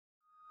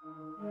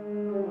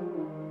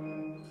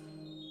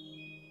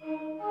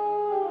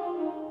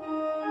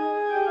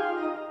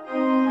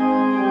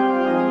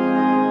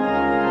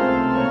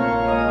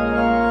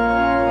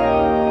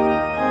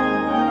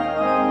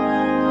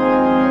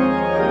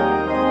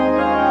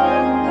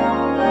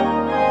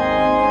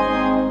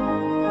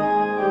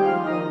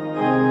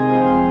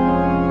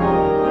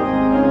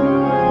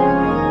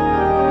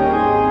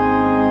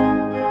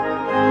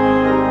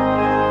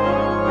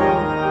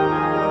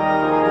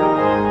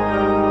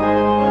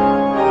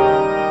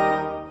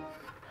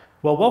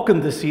Well, welcome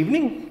this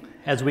evening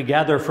as we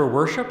gather for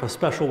worship. A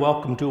special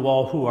welcome to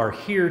all who are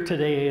here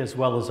today, as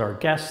well as our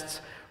guests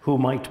who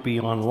might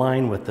be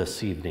online with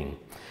this evening.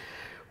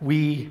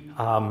 We,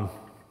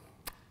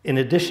 in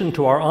addition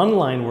to our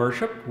online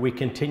worship, we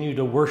continue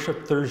to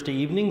worship Thursday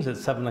evenings at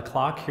 7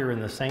 o'clock here in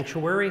the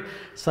sanctuary.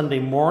 Sunday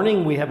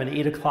morning, we have an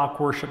 8 o'clock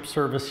worship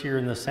service here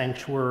in the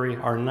sanctuary.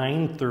 Our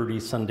 9:30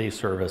 Sunday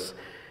service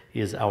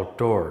is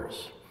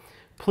outdoors.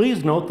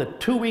 Please note that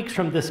 2 weeks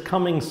from this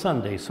coming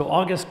Sunday, so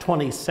August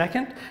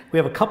 22nd, we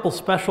have a couple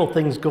special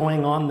things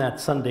going on that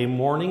Sunday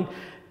morning.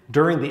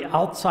 During the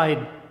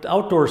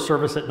outdoor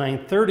service at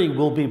 9:30,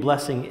 we'll be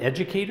blessing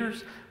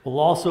educators. We'll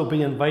also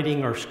be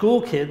inviting our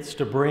school kids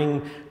to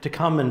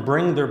come and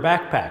bring their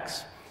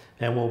backpacks.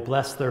 And we'll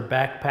bless their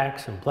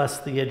backpacks and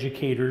bless the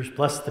educators,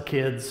 bless the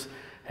kids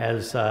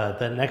as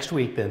the next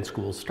week then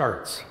school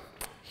starts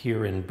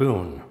here in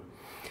Boone.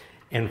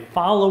 And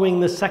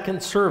following the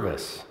second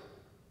service,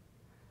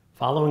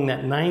 following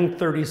that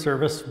 9:30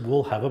 service,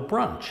 we'll have a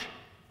brunch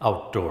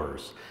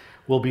outdoors.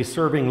 We'll be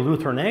serving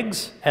Lutheran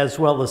eggs as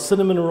well as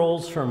cinnamon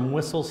rolls from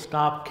Whistle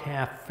Stop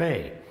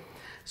Cafe.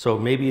 So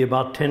maybe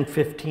about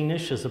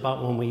 10:15-ish is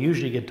about when we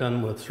usually get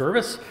done with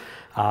service.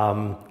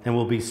 And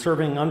we'll be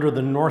serving under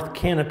the north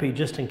canopy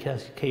just in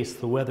case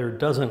the weather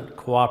doesn't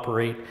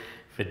cooperate.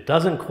 If it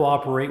doesn't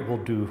cooperate,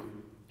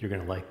 you're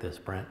gonna like this,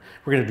 Brent,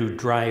 we're gonna do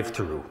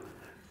drive-through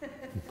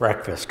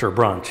breakfast or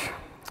brunch.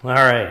 All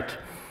right.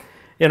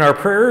 In our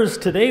prayers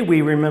today,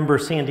 we remember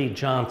Sandy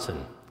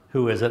Johnson,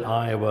 who is at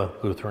Iowa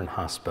Lutheran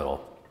Hospital.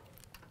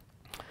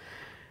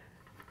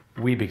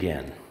 We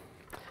begin.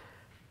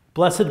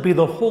 Blessed be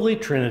the Holy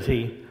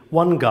Trinity,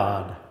 one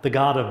God, the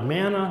God of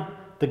manna,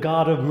 the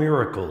God of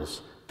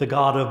miracles, the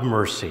God of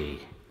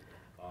mercy.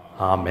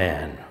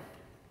 Amen.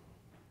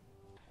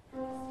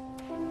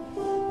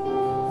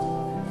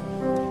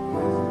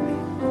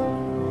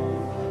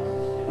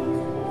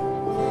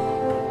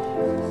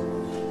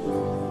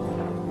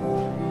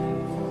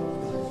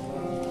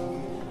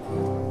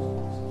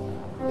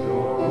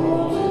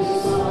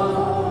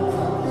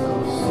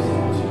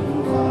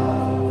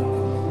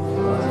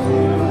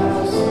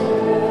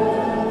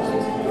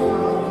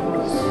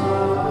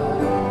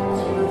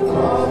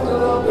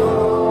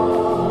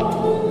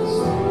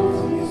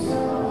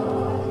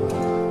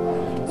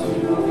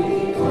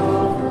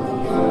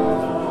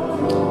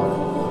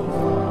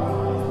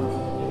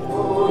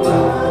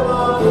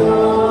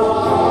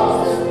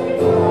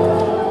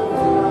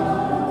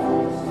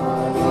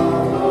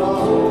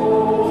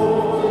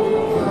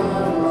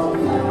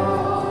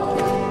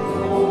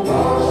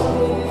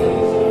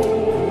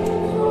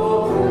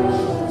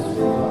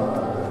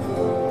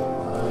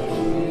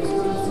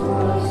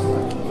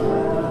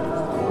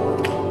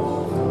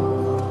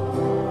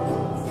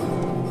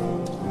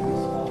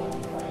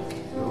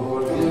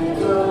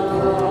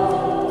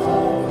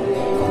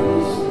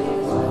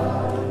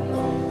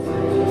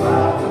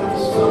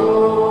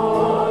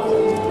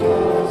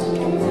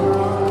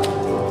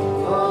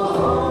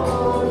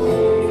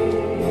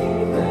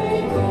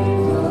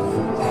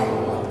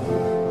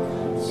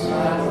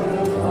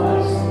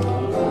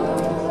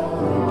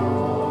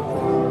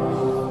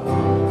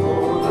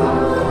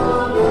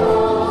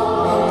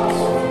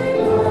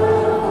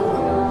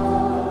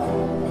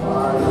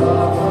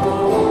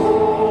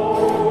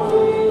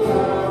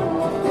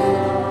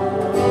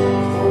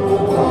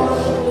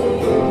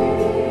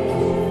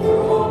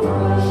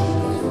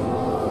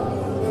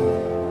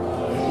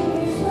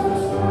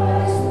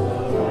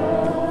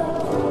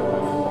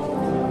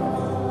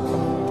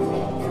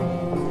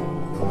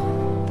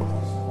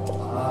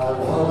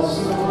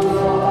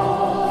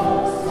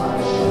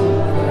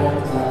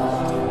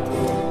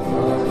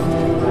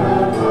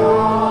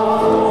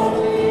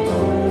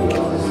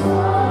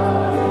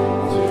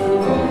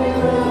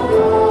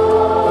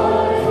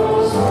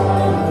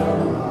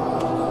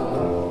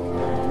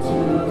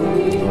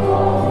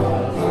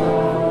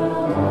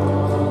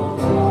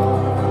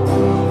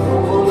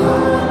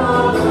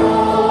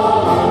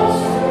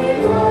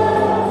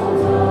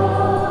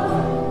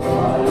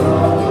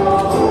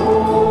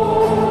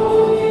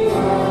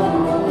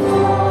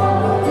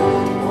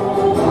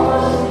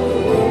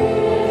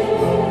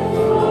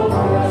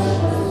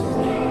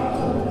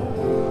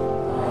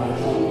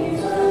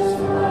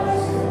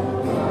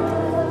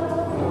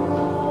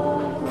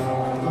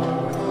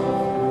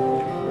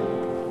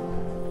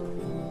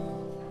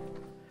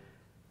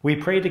 We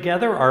pray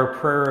together our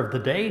prayer of the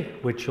day,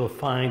 which you'll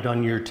find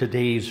on your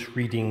today's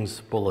readings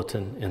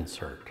bulletin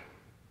insert.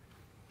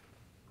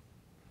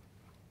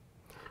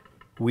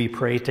 We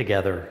pray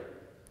together.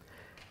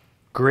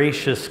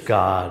 Gracious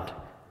God,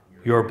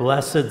 your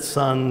blessed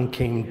Son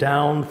came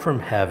down from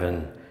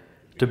heaven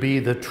to be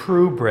the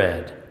true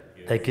bread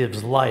that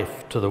gives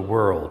life to the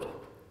world.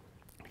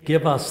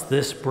 Give us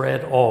this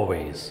bread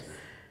always,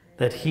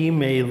 that he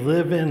may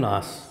live in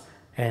us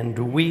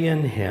and we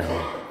in him,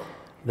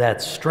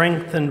 that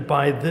strengthened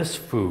by this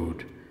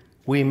food,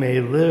 we may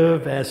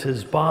live as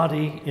his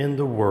body in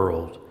the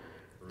world.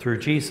 Through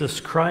Jesus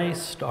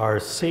Christ, our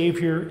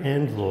Savior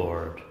and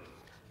Lord.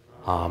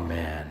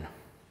 Amen.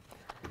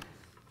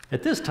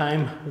 At this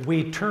time,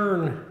 we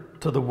turn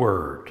to the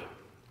Word.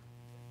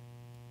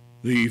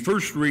 The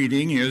first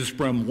reading is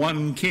from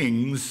 1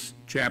 Kings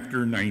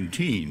chapter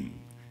 19.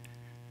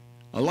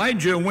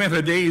 Elijah went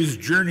a day's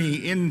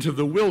journey into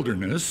the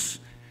wilderness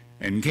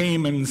and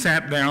came and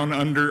sat down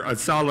under a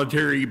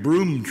solitary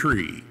broom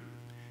tree.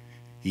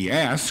 He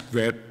asked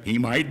that he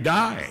might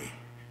die.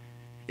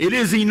 "It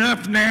is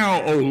enough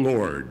now, O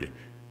Lord.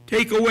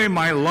 Take away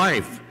my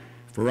life,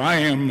 for I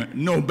am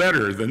no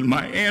better than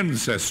my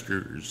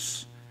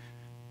ancestors."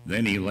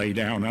 Then he lay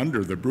down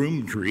under the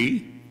broom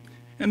tree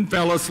and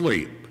fell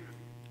asleep.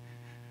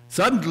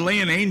 Suddenly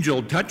an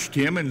angel touched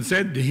him and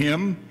said to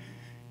him,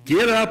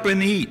 "Get up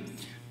and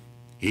eat."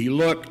 He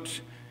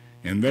looked,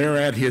 and there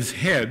at his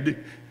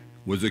head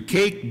was a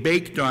cake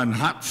baked on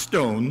hot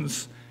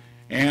stones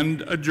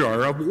and a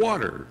jar of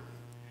water.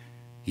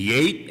 He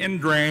ate and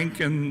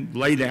drank and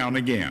lay down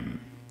again.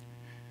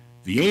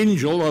 The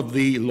angel of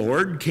the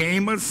Lord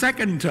came a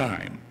second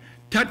time,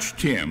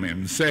 touched him,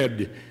 and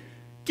said,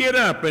 "Get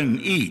up and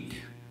eat.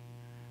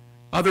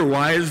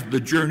 Otherwise the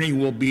journey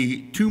will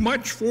be too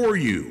much for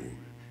you."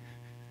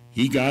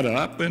 He got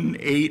up and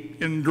ate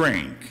and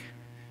drank.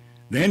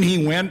 Then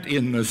he went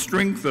in the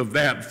strength of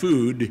that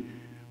food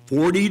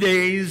 40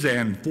 days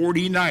and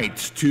 40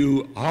 nights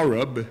to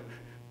Horeb,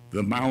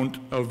 the Mount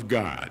of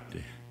God.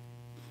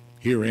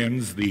 Here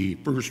ends the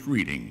first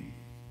reading.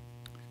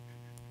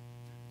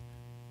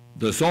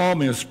 The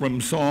psalm is from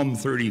Psalm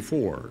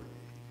 34.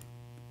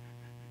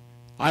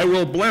 I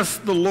will bless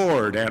the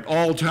Lord at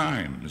all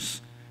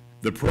times.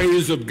 The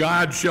praise of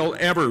God shall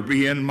ever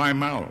be in my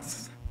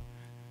mouth.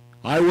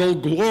 I will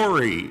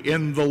glory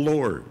in the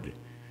Lord.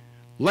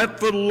 Let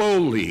the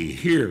lowly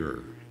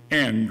hear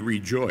and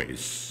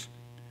rejoice.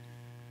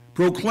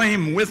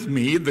 Proclaim with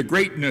me the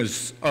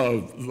greatness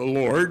of the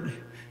Lord.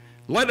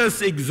 Let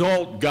us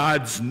exalt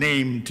God's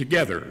name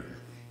together.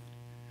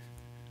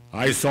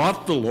 I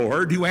sought the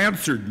Lord who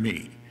answered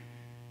me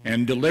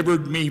and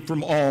delivered me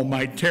from all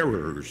my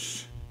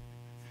terrors.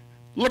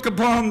 Look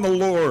upon the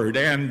Lord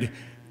and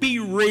be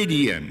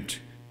radiant,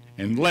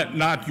 and let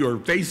not your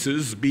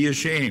faces be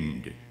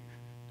ashamed.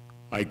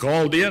 I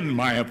called in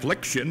my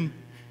affliction,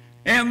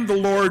 and the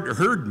Lord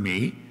heard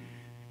me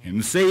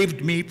and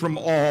saved me from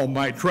all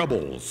my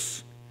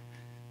troubles.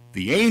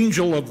 The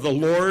angel of the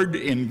Lord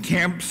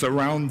encamps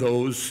around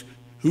those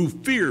who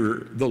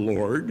fear the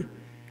Lord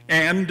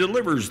and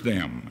delivers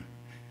them.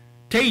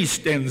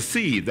 Taste and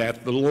see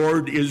that the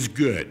Lord is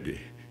good.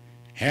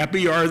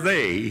 Happy are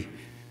they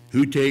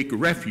who take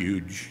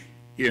refuge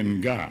in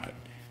God.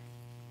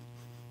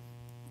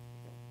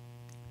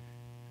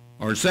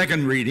 Our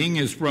second reading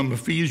is from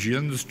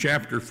Ephesians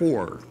chapter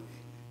 4.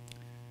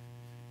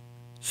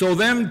 So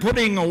then,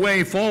 putting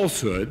away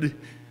falsehood,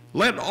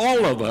 let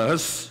all of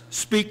us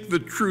speak the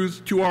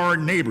truth to our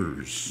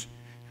neighbors,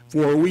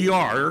 for we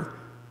are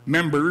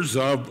members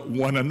of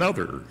one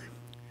another.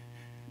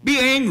 Be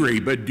angry,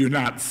 but do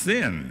not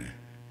sin.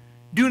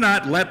 Do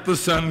not let the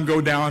sun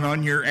go down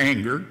on your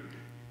anger,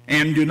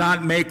 and do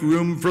not make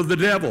room for the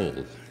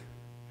devil.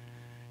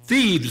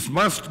 Thieves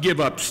must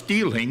give up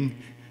stealing.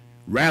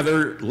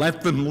 Rather,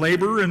 let them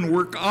labor and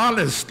work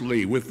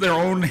honestly with their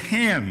own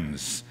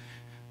hands,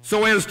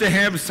 so as to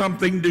have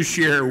something to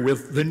share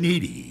with the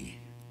needy.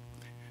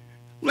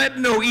 Let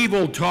no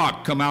evil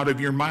talk come out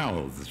of your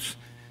mouths,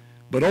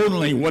 but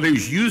only what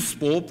is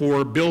useful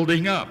for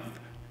building up,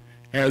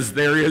 as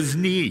there is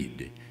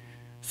need,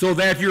 so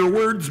that your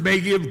words may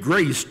give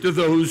grace to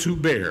those who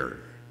bear.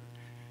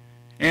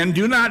 And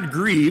do not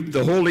grieve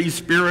the Holy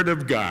Spirit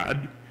of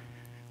God,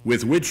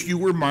 with which you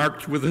were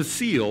marked with a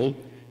seal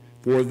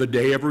for the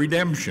day of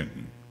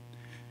redemption.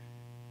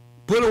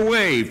 Put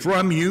away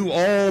from you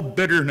all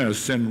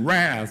bitterness and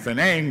wrath and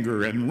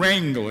anger and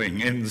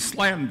wrangling and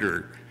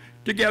slander,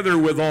 together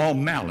with all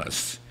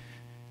malice,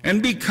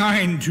 and be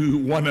kind to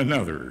one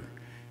another,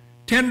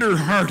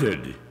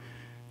 tender-hearted,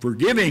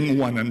 forgiving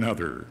one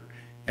another,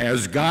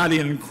 as God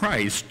in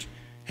Christ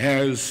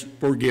has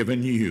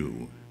forgiven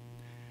you.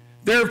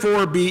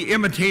 Therefore be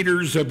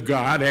imitators of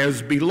God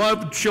as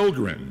beloved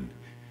children,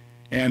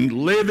 and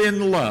live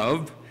in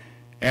love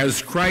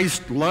as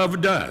Christ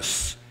loved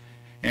us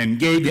and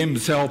gave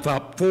himself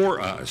up for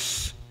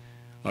us,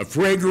 a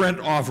fragrant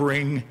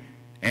offering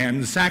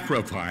and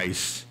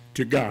sacrifice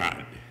to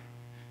God.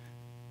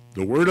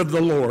 The word of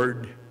the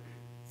Lord.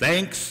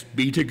 Thanks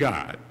be to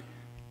God.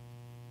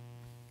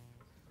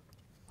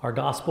 Our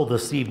gospel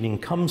this evening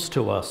comes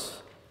to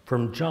us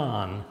from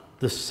John,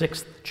 the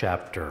 6th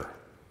chapter.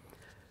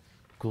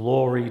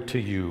 Glory to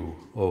you,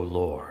 O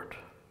Lord.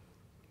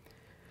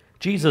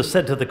 Jesus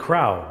said to the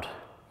crowd,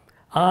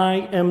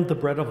 I am the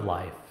bread of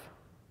life.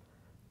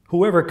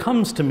 Whoever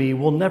comes to me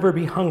will never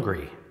be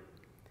hungry,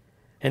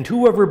 and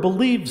whoever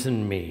believes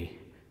in me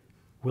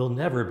will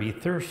never be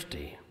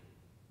thirsty.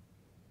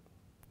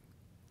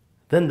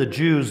 Then the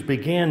Jews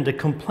began to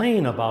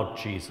complain about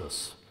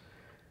Jesus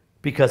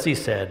because he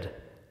said,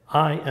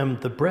 I am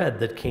the bread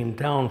that came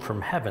down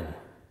from heaven.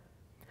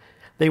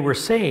 They were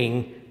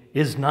saying,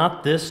 is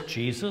not this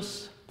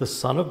Jesus, the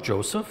son of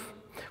Joseph,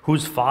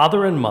 whose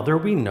father and mother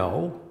we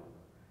know?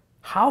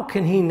 How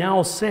can he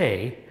now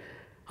say,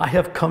 'I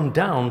have come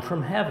down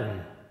from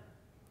heaven'?"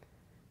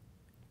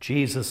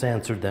 Jesus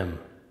answered them,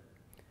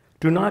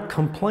 "Do not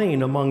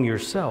complain among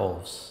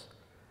yourselves.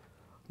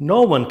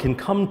 No one can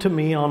come to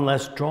me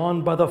unless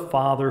drawn by the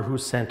Father who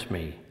sent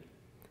me,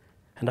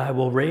 and I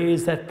will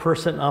raise that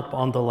person up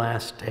on the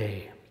last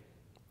day.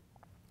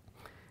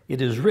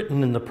 It is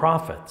written in the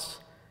prophets,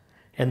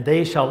 and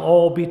they shall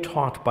all be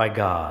taught by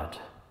God.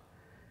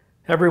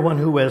 Everyone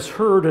who has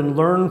heard and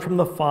learned from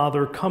the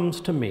Father comes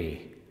to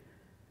me.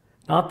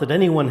 Not that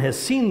anyone has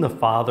seen the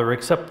Father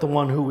except the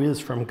one who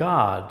is from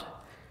God.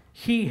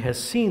 He has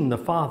seen the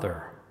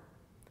Father.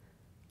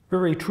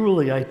 Very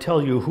truly, I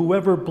tell you,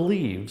 whoever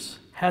believes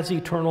has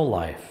eternal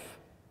life.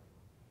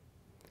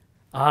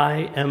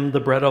 I am the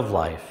bread of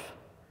life.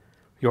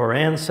 Your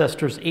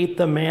ancestors ate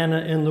the manna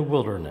in the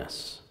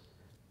wilderness,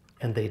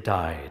 and they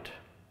died.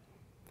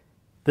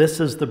 This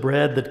is the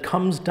bread that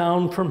comes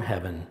down from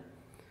heaven,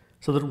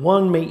 so that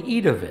one may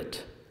eat of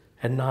it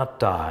and not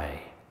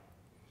die.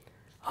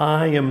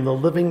 I am the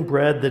living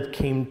bread that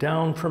came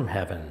down from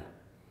heaven.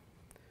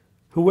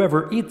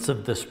 Whoever eats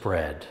of this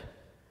bread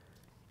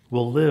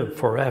will live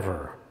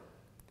forever.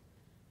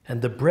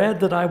 And the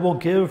bread that I will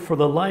give for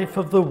the life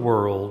of the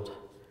world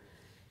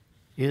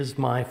is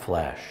my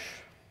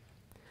flesh."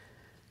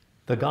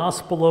 The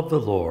gospel of the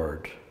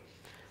Lord.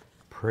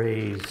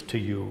 Praise to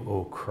you,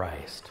 O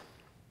Christ.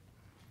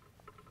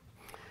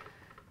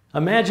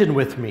 Imagine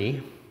with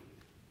me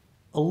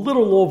a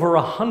little over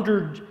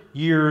 100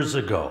 years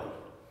ago.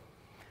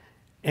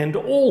 And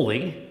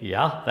Ole,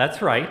 yeah,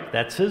 that's right,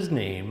 that's his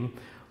name,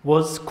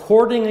 was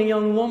courting a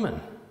young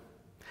woman.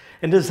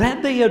 And as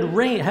they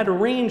had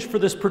arranged for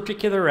this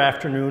particular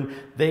afternoon,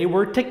 they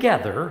were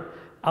together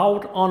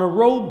out on a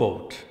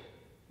rowboat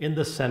in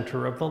the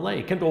center of the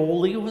lake. And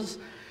Ole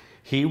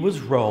was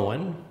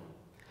rowing.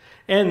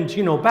 And,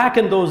 you know, back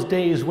in those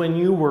days when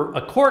you were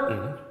a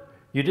courting,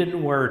 you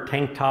didn't wear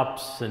tank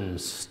tops and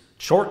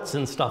shorts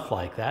and stuff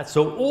like that.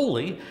 So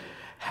Ole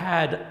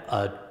had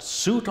a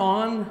suit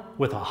on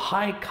with a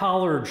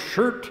high-collared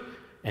shirt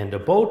and a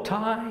bow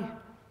tie.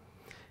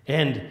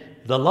 And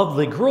the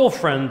lovely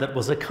girlfriend that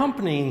was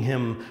accompanying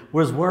him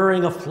was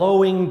wearing a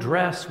flowing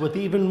dress with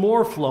even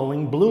more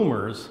flowing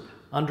bloomers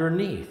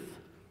underneath.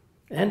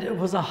 And it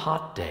was a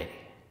hot day.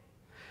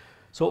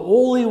 So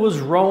Ole was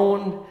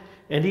rowing,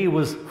 and he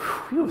was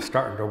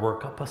starting to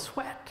work up a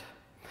sweat.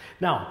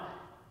 Now,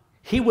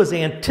 he was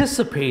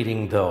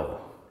anticipating, though,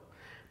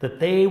 that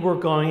they were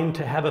going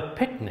to have a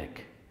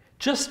picnic,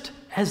 just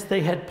as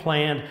they had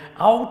planned,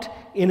 out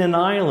in an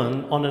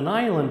island, on an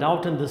island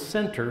out in the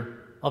center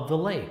of the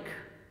lake.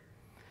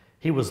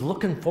 He was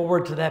looking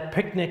forward to that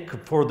picnic,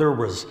 for there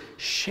was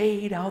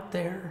shade out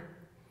there.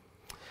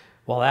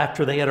 Well,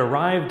 after they had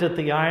arrived at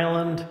the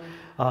island,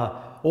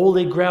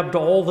 Ole grabbed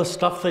all the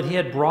stuff that he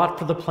had brought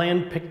for the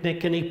planned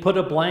picnic, and he put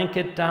a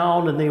blanket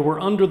down, and they were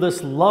under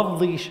this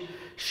lovely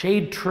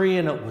shade tree,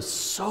 and it was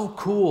so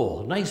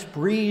cool. Nice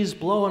breeze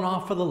blowing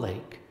off of the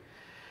lake.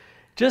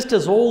 Just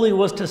as Ole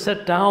was to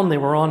sit down, they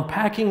were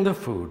unpacking the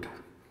food.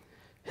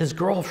 His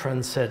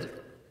girlfriend said,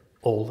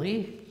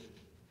 "Ole,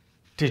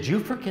 did you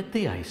forget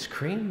the ice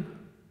cream?"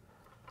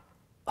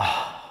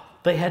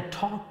 They had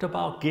talked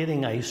about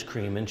getting ice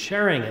cream and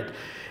sharing it.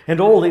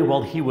 And Ole,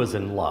 well, he was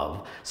in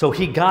love. So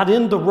he got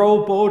in the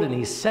rowboat and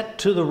he set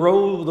to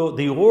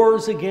the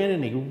oars again,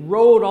 and he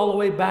rowed all the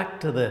way back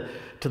to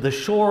the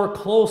shore,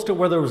 close to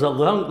where there was a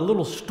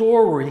little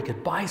store where he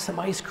could buy some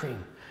ice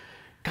cream.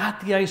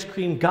 Got the ice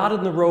cream, got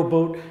in the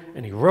rowboat,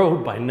 and he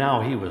rowed. By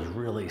now, he was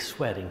really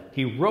sweating.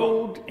 He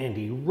rowed and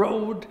he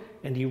rowed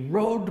and he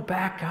rowed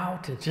back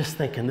out, and just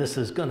thinking, this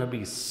is going to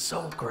be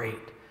so great.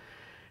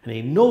 And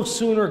he no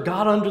sooner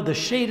got under the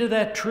shade of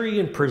that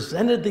tree and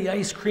presented the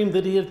ice cream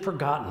that he had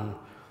forgotten,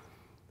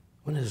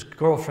 when his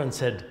girlfriend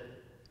said,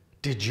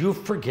 "Did you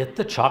forget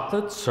the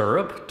chocolate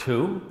syrup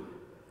too?"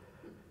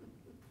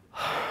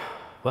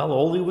 Well,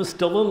 Ole was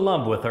still in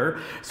love with her,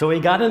 so he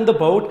got in the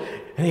boat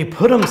and he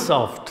put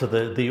himself to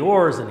the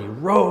oars, and he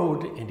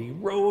rowed and he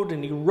rowed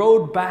and he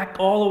rowed back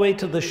all the way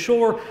to the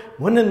shore,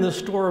 went in the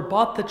store,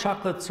 bought the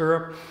chocolate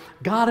syrup,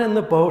 got in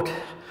the boat,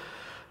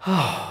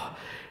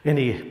 and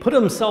he put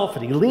himself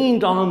and he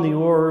leaned on the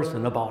oars,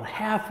 and about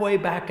halfway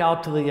back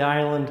out to the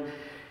island,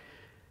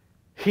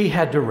 he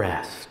had to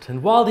rest.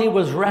 And while he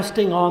was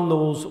resting on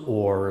those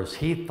oars,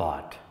 he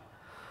thought,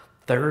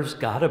 there's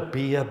got to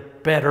be a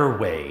better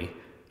way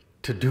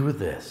to do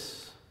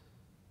this.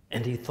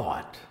 And he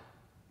thought.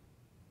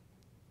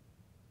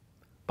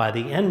 By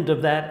the end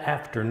of that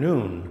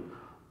afternoon,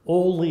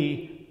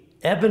 Ole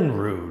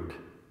Evinrude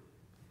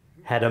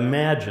had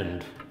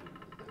imagined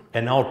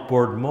an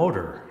outboard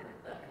motor.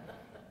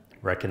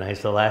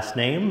 Recognize the last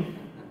name?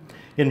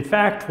 In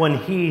fact, when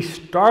he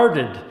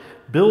started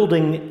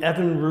building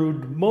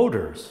Evinrude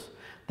motors,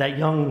 that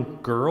young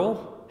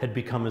girl had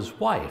become his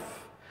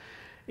wife.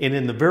 And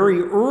in the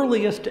very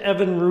earliest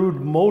Evinrude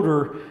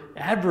motor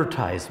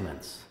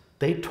advertisements,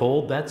 they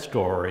told that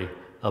story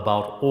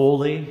about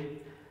Ole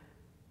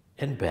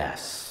and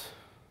Bess.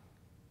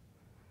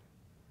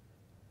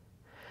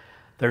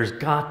 There's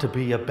got to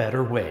be a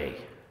better way.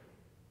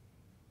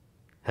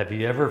 Have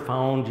you ever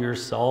found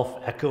yourself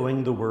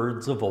echoing the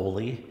words of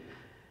Ole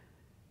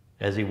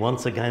as he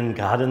once again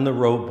got in the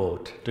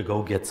rowboat to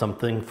go get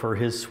something for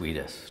his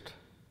sweetest?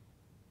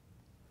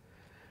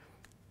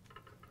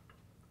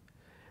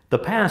 The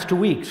past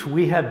weeks,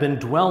 we have been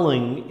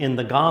dwelling in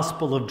the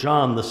Gospel of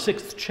John, the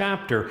 6th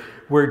chapter,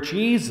 where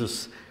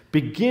Jesus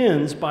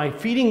begins by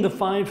feeding the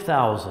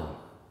 5,000.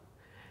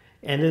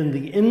 And in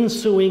the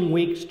ensuing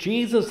weeks,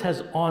 Jesus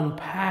has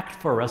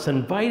unpacked for us,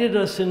 invited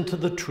us into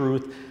the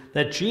truth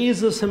that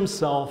Jesus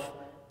himself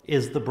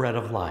is the bread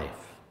of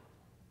life.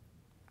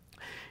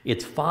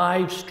 It's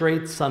 5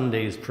 straight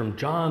Sundays from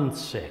John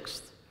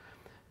 6.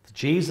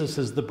 Jesus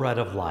is the bread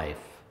of life.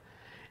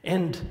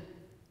 And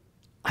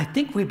I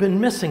think we've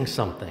been missing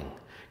something,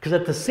 because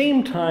at the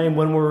same time,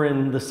 when we're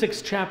in the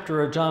 6th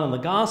chapter of John in the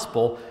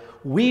Gospel,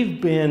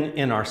 we've been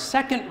in our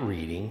second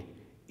reading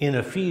in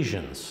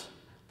Ephesians,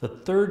 the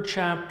 3rd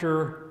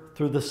chapter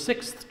through the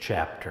 6th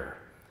chapter,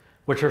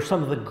 which are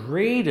some of the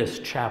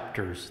greatest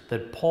chapters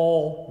that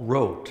Paul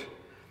wrote.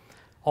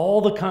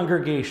 All the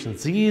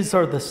congregations, these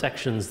are the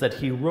sections that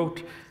he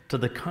wrote to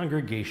the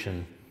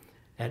congregation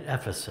at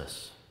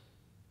Ephesus.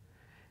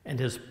 And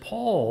as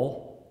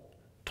Paul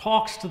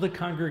talks to the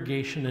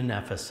congregation in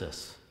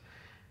Ephesus,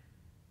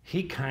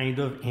 he kind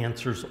of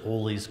answers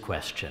Ole's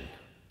question.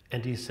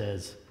 And he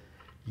says,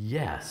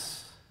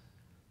 yes,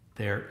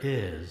 there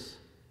is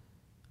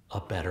a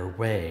better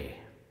way.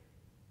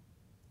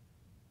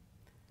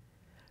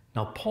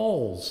 Now,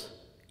 Paul's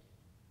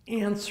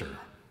answer,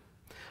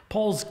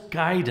 Paul's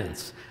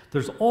guidance,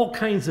 there's all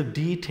kinds of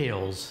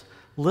details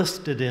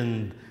listed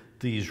in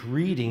these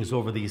readings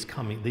over these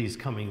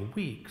coming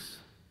weeks.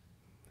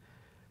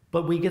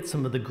 But we get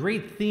some of the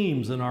great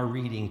themes in our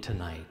reading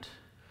tonight.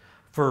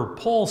 For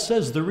Paul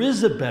says there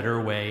is a better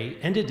way,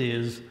 and it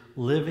is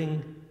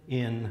living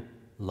in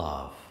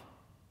love.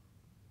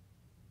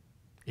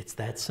 It's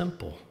that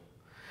simple.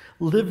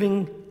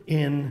 Living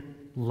in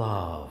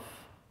love.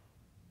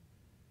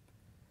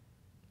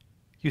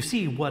 You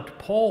see, what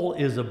Paul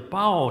is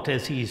about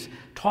as he's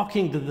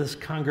talking to this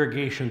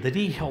congregation that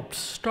he helped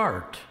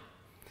start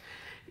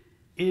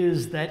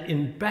is that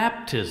in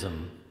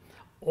baptism,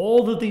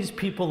 all of these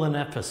people in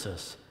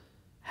Ephesus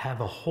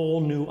have a whole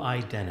new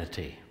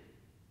identity.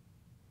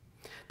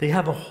 They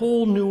have a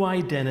whole new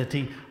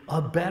identity,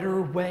 a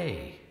better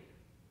way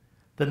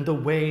than the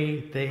way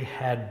they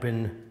had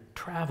been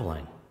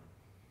traveling.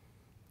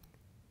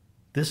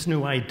 This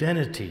new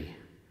identity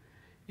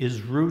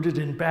is rooted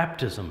in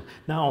baptism.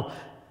 Now,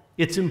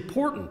 it's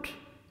important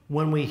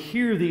when we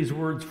hear these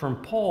words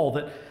from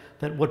Paul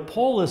that what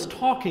Paul is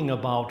talking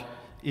about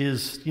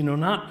is, they're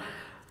not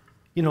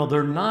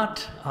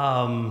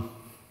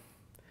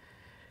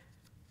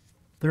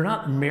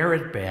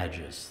merit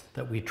badges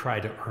that we try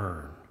to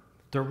earn.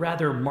 They're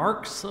rather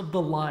marks of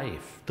the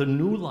life, the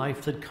new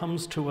life that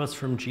comes to us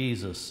from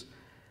Jesus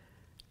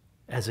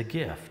as a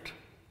gift.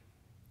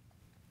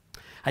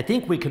 I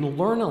think we can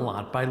learn a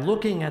lot by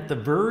looking at the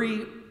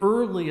very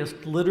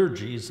earliest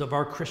liturgies of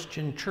our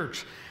Christian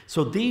church.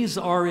 So these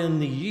are in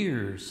the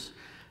years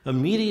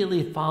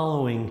immediately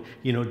following,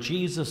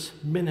 Jesus'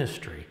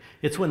 ministry.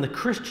 It's when the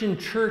Christian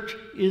church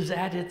is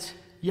at its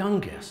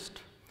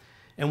youngest.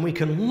 And we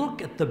can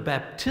look at the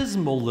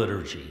baptismal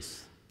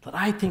liturgies that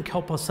I think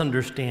help us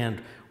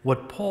understand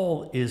what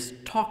Paul is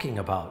talking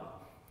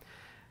about.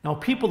 Now,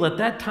 people at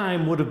that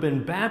time would have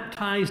been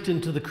baptized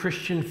into the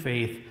Christian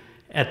faith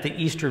at the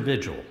Easter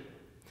Vigil.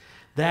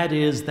 That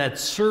is, that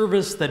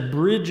service that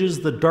bridges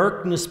the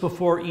darkness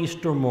before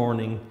Easter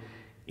morning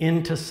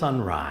into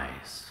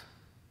sunrise.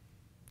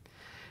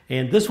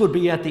 And this would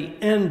be at the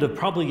end of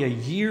probably a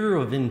year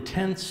of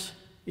intense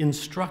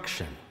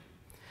instruction.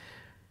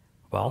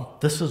 Well,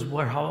 this is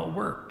how it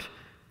worked.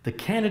 The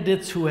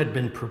candidates who had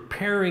been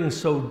preparing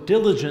so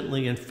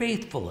diligently and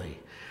faithfully,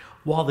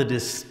 while it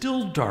is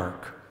still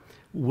dark,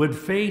 would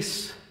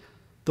face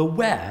the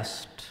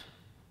west,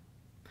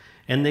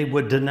 and they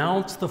would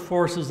denounce the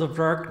forces of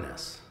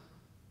darkness.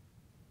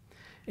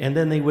 And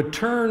then they would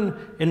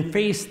turn and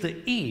face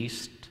the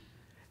east,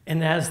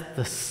 and as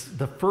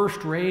the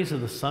first rays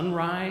of the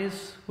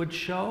sunrise would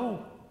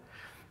show,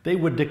 they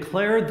would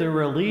declare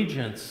their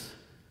allegiance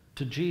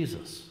to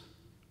Jesus,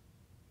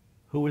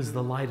 who is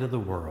the light of the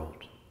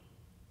world.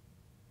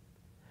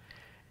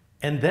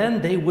 And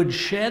then they would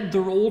shed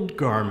their old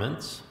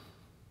garments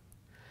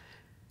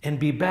and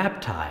be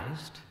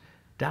baptized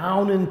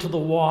down into the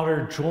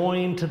water,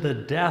 joined to the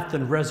death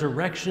and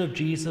resurrection of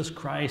Jesus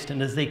Christ.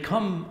 And as they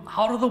come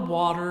out of the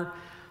water,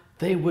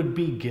 they would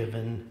be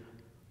given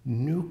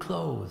new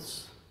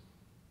clothes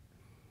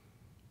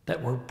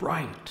that were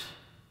bright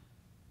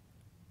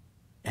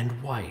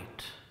and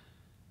white.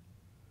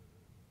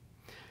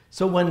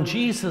 So when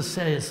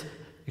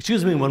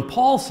when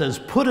Paul says,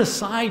 put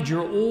aside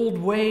your old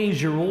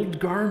ways, your old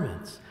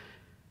garments,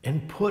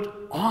 and put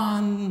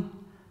on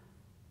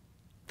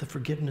the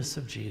forgiveness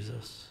of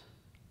Jesus,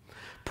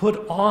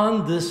 put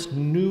on this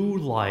new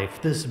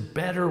life, this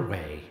better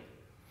way,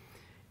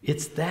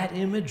 it's that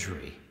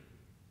imagery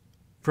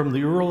from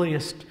the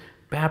earliest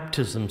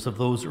baptisms of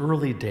those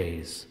early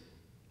days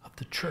of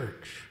the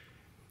church.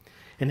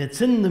 And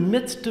it's in the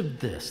midst of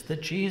this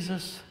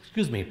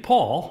that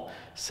Paul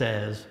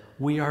says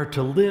we are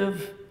to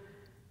live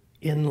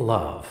in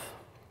love.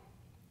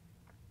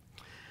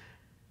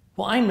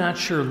 Well, I'm not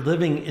sure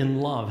living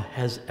in love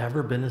has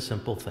ever been a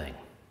simple thing.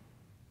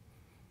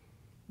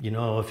 You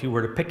know, if you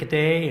were to pick a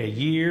day, a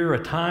year,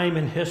 a time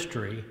in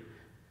history,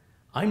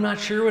 I'm not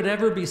sure it would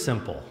ever be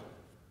simple.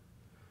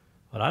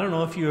 But I don't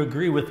know if you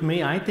agree with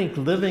me. I think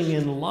living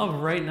in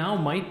love right now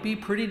might be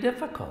pretty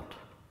difficult.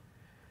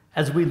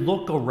 As we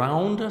look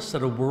around us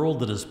at a world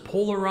that is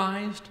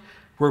polarized,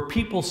 where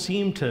people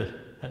seem to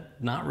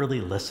not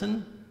really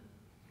listen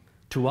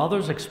to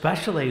others,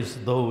 especially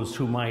those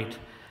who might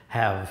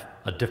have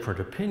a different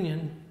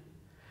opinion.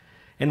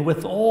 And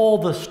with all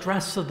the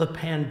stress of the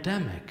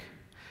pandemic,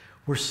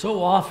 we're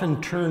so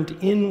often turned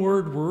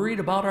inward, worried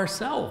about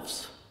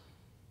ourselves.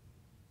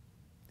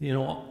 You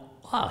know,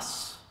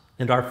 us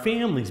and our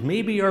families,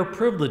 maybe our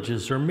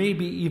privileges, or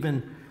maybe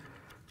even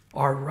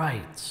our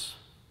rights.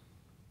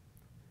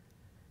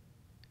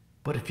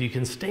 But if you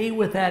can stay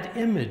with that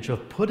image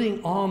of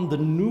putting on the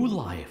new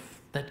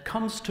life that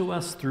comes to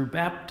us through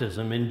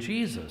baptism in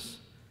Jesus,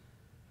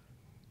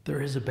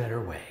 there is a better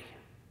way.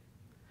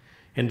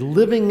 And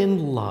living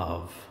in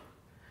love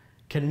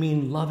can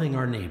mean loving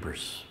our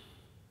neighbors.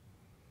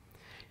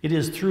 It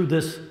is through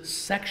this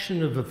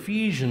section of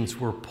Ephesians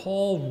where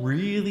Paul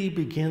really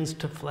begins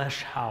to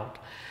flesh out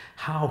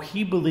how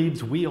he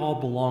believes we all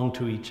belong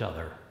to each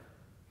other,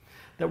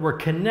 that we're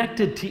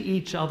connected to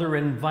each other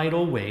in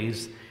vital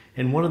ways.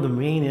 And one of the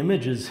main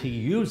images he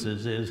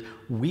uses is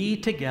we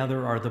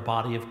together are the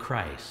body of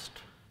Christ.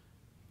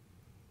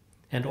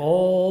 And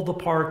all the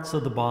parts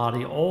of the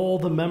body, all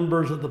the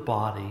members of the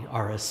body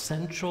are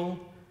essential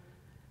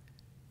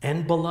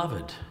and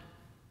beloved.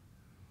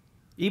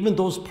 Even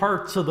those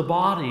parts of the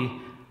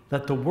body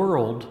that the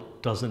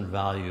world doesn't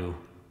value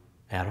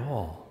at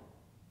all.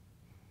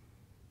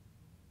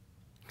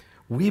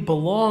 We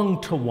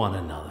belong to one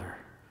another,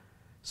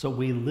 so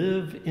we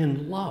live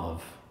in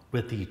love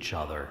with each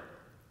other.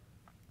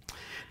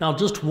 Now,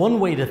 just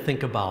one way to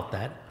think about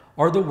that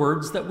are the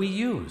words that we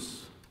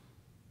use.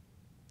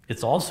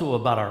 It's also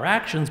about our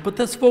actions, but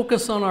let's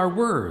focus on our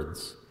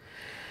words.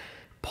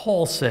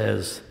 Paul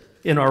says,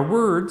 in our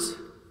words,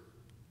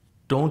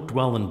 don't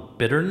dwell in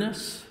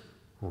bitterness,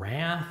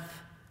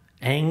 wrath,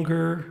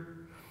 anger,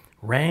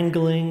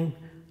 wrangling,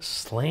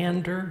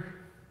 slander,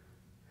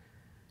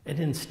 and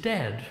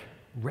instead,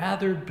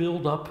 rather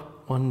build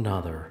up one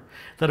another,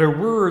 that our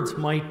words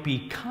might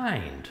be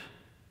kind,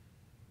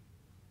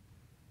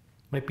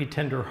 might be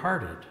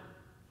tender-hearted,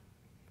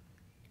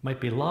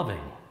 might be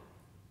loving,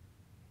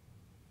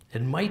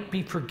 and might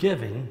be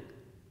forgiving.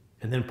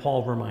 And then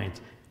Paul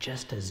reminds,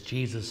 just as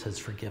Jesus has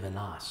forgiven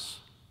us.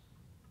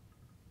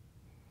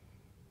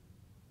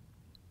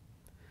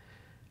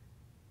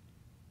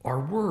 Our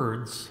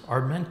words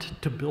are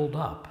meant to build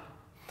up.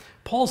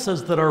 Paul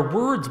says that our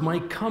words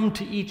might come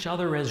to each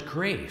other as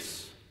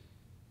grace.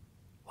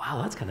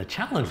 Wow, that's kind of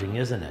challenging,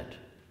 isn't it?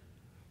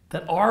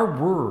 That our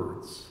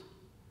words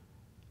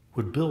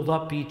would build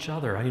up each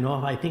other. You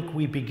know, I think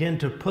we begin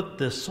to put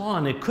this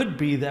on. It could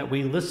be that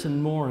we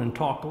listen more and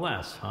talk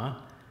less, huh?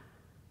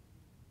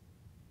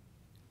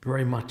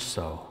 Very much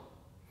so.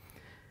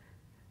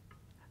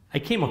 I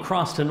came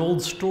across an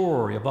old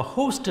story of a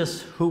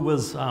hostess who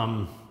was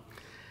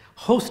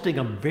hosting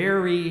a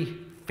very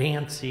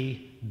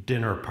fancy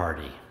dinner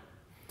party.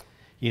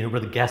 You know,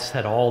 where the guests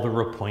had all their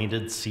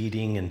appointed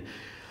seating, and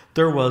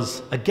there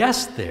was a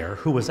guest there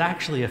who was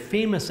actually a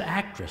famous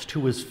actress who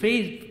was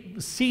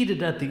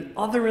seated at the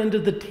other end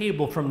of the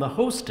table from the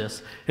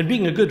hostess. And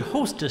being a good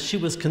hostess, she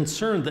was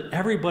concerned that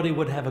everybody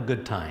would have a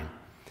good time.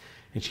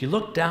 And she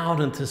looked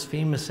down at this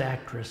famous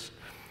actress,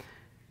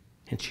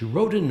 and she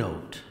wrote a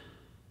note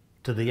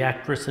to the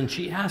actress, and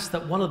she asked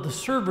that one of the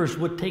servers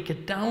would take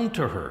it down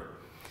to her.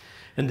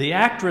 And the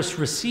actress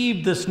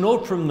received this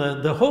note from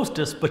the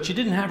hostess, but she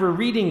didn't have her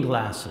reading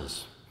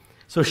glasses,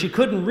 so she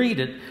couldn't read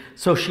it.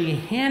 So she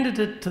handed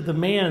it to the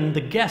man, the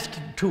guest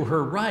to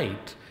her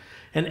right,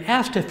 and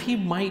asked if he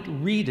might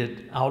read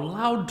it out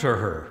loud to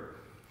her.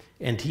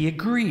 And he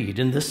agreed.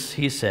 And this,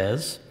 he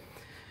says,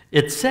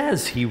 it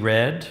says, he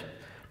read,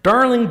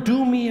 "Darling,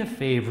 do me a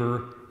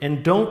favor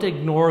and don't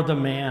ignore the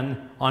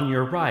man on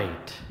your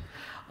right.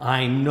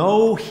 I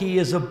know he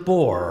is a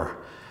bore,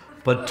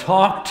 but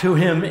talk to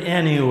him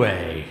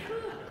anyway."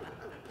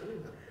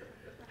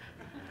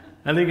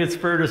 I think it's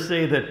fair to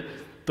say that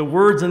the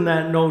words in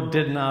that note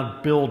did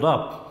not build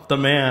up the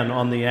man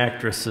on the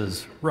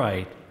actress's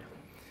right.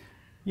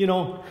 You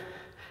know,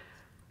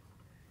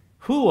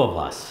 who of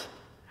us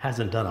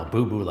hasn't done a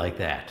boo-boo like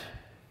that?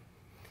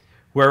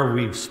 Where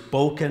we've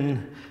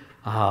spoken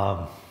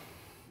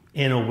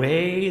in a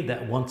way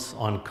that once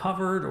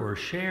uncovered or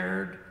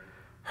shared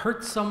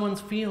hurts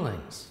someone's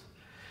feelings,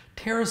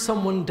 tears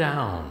someone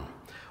down,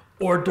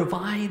 or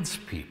divides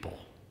people.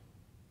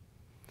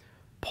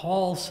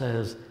 Paul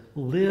says,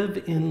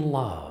 live in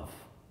love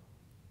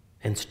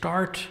and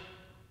start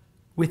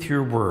with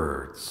your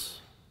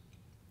words.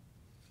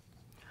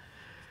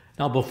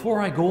 Now, before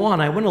I go on,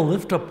 I want to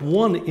lift up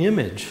one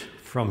image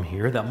from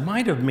here that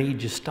might have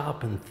made you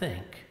stop and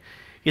think.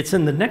 It's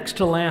in the next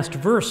to last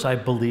verse, I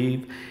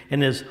believe,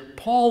 and as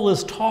Paul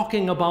is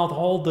talking about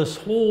all this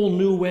whole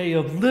new way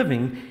of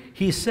living,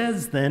 he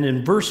says then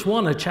in verse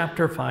 1 of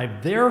chapter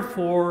 5,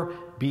 "Therefore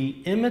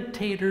be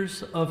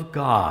imitators of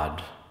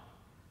God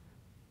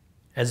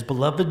as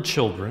beloved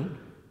children,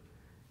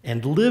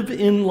 and live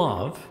in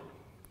love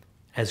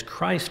as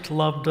Christ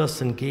loved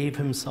us and gave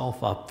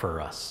himself up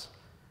for us,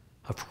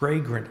 a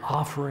fragrant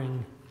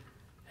offering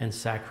and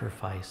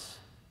sacrifice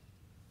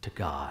to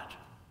God."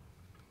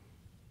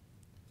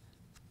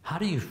 How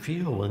do you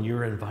feel when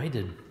you're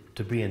invited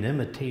to be an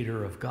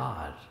imitator of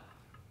God?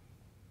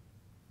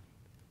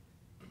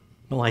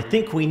 Well, I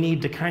think we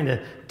need to kind of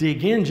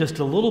dig in just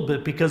a little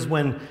bit, because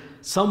when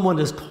someone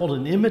is called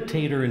an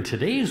imitator in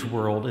today's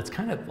world, it's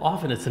kind of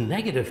often it's a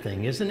negative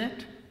thing, isn't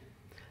it?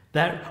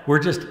 That we're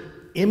just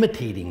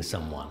imitating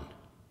someone.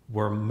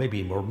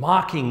 Maybe we're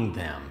mocking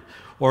them,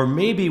 or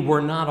maybe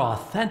we're not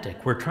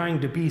authentic. We're trying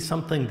to be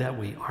something that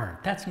we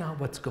aren't. That's not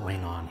what's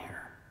going on here.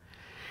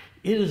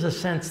 It is a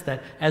sense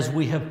that as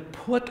we have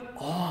put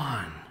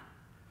on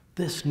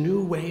this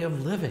new way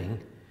of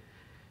living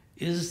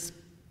is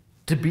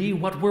to be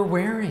what we're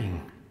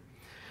wearing,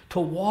 to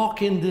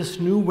walk in this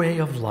new way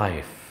of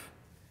life,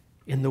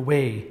 in the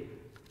way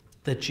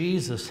that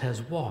Jesus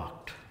has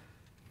walked.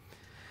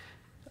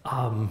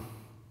 Do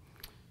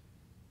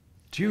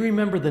you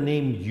remember the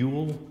name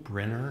Yul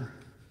Brynner?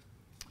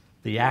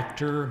 The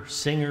actor,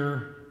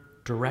 singer,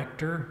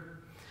 director?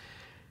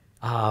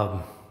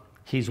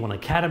 He's won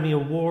Academy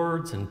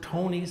Awards and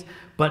Tonys,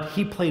 but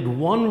he played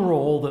one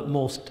role that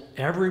most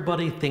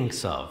everybody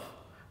thinks of.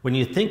 When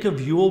you think of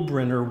Yul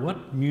Brynner,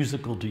 what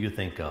musical do you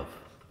think of?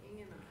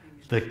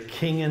 The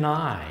King and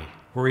I,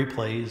 where he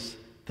plays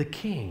the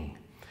king.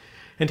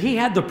 And he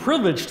had the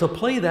privilege to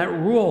play that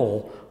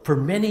role for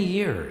many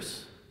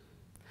years.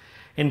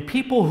 And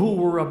people who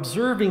were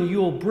observing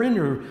Yul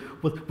Brynner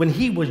when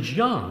he was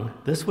young,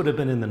 this would have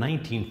been in the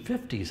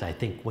 1950s, I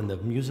think, when the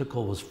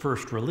musical was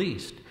first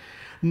released,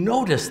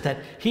 noticed that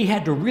he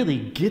had to really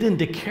get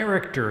into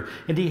character,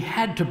 and he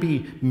had to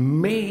be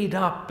made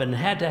up and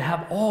had to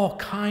have all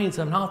kinds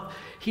of,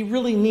 he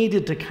really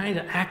needed to kind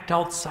of act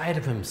outside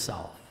of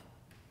himself.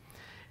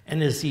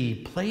 And as he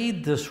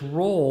played this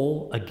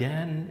role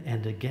again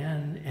and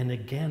again and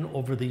again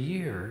over the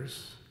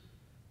years,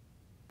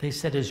 they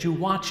said as you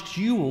watched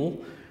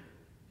Yul,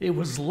 it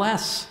was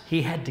less,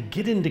 he had to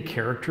get into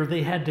character,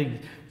 they had to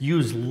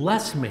use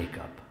less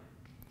makeup,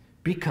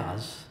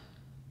 because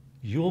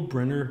Yul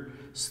Brynner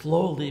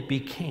slowly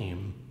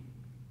became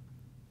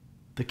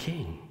the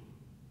king.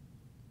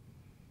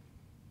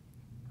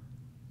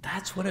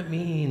 That's what it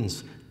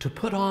means to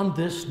put on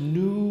this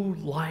new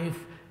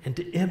life and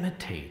to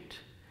imitate,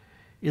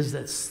 is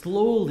that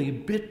slowly,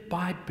 bit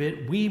by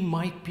bit, we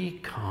might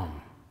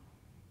become,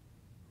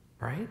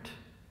 right,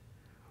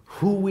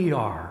 who we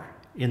are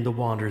in the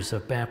waters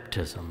of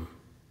baptism.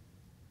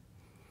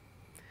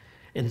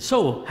 And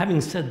so,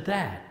 having said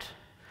that,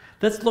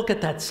 let's look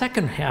at that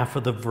second half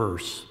of the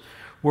verse,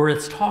 where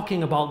it's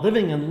talking about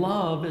living in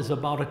love is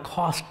about a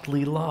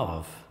costly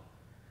love.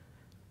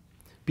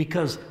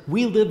 Because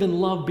we live in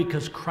love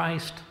because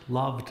Christ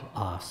loved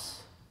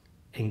us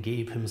and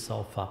gave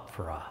himself up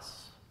for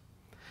us.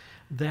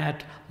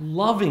 That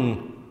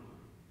loving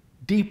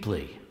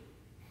deeply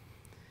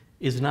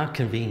is not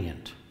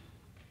convenient.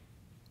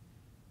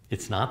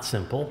 It's not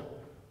simple.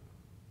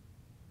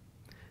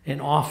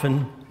 And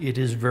often it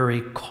is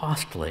very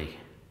costly.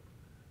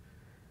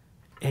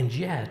 And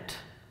yet,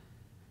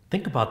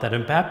 think about that.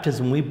 In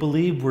baptism, we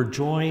believe we're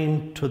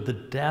joined to the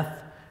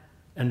death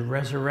and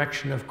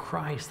resurrection of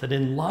Christ, that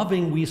in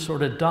loving we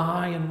sort of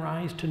die and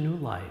rise to new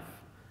life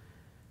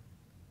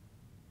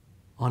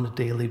on a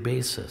daily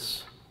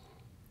basis.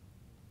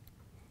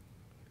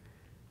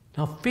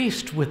 Now,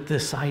 faced with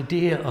this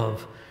idea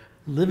of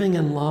living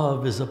in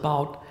love is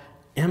about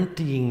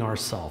emptying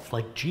ourselves,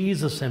 like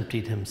Jesus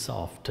emptied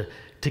himself,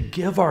 to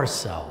give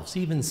ourselves,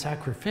 even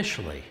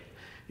sacrificially,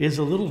 is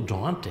a little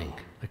daunting.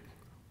 Like,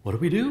 what do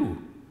we do?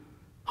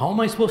 How am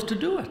I supposed to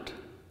do it?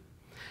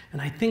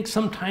 And I think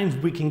sometimes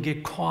we can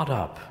get caught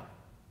up.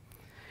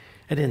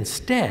 And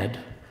instead,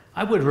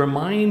 I would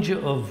remind you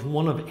of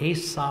one of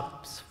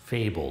Aesop's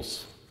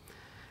fables.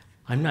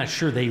 I'm not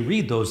sure they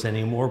read those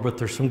anymore, but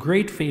there's some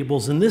great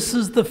fables. And this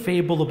is the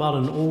fable about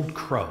an old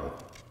crow.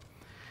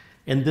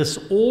 And this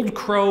old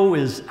crow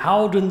is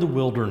out in the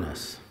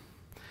wilderness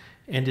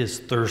and is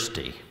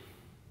thirsty.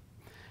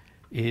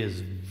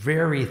 Is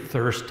very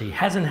thirsty,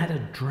 hasn't had a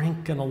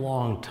drink in a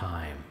long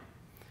time.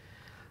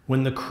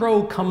 When the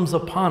crow comes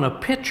upon a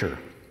pitcher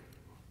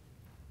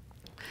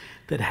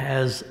that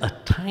has a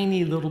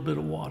tiny little bit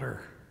of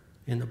water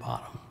in the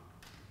bottom.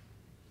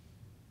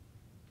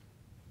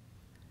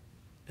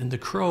 And the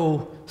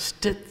crow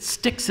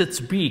sticks its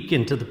beak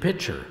into the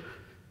pitcher,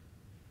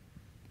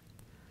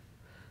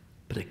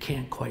 but it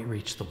can't quite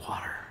reach the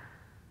water.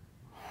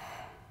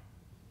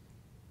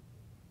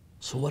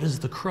 So what is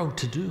the crow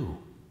to do?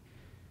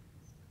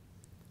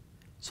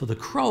 So the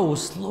crow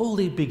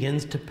slowly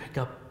begins to pick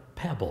up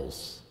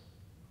pebbles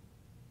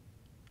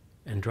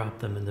and drop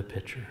them in the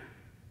pitcher.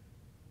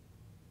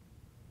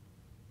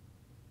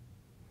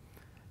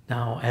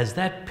 Now, as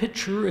that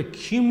pitcher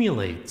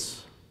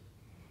accumulates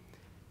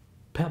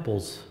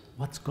pebbles,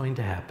 what's going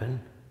to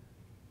happen?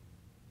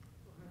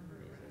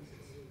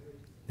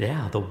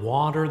 Yeah, the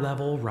water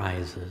level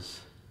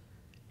rises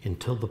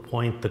until the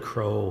point the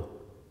crow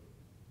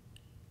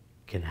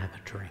can have a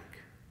drink.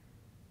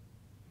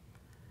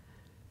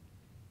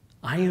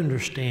 I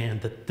understand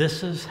that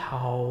this is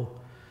how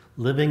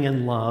living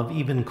in love,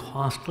 even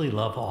costly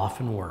love,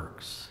 often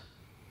works.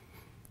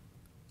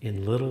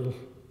 In little,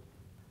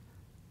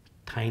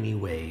 tiny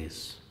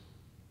ways.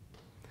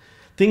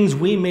 Things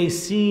we may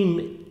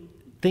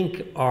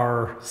think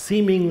are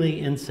seemingly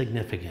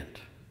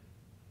insignificant.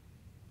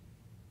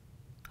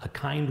 A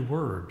kind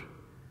word,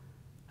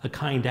 a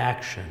kind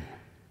action,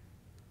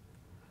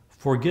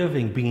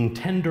 forgiving, being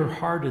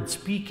tender-hearted,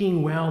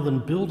 speaking well,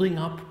 and building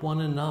up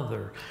one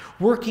another,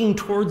 working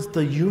towards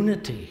the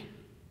unity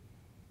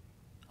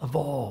of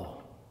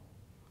all,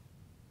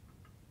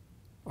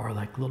 are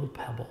like little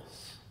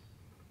pebbles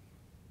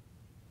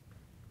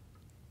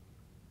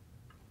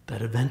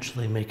that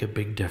eventually make a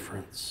big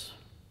difference.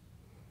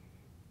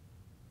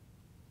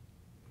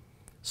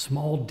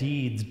 Small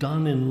deeds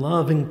done in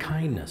love and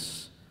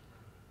kindness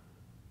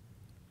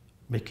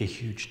make a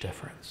huge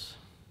difference.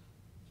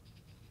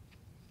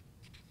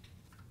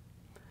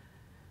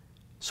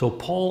 So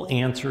Paul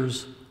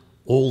answers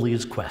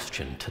Ole's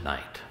question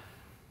tonight.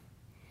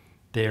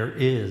 There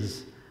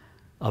is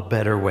a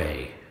better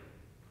way,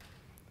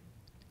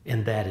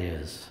 and that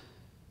is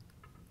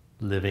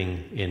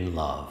living in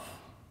love.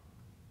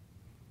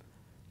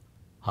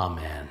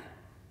 Amen.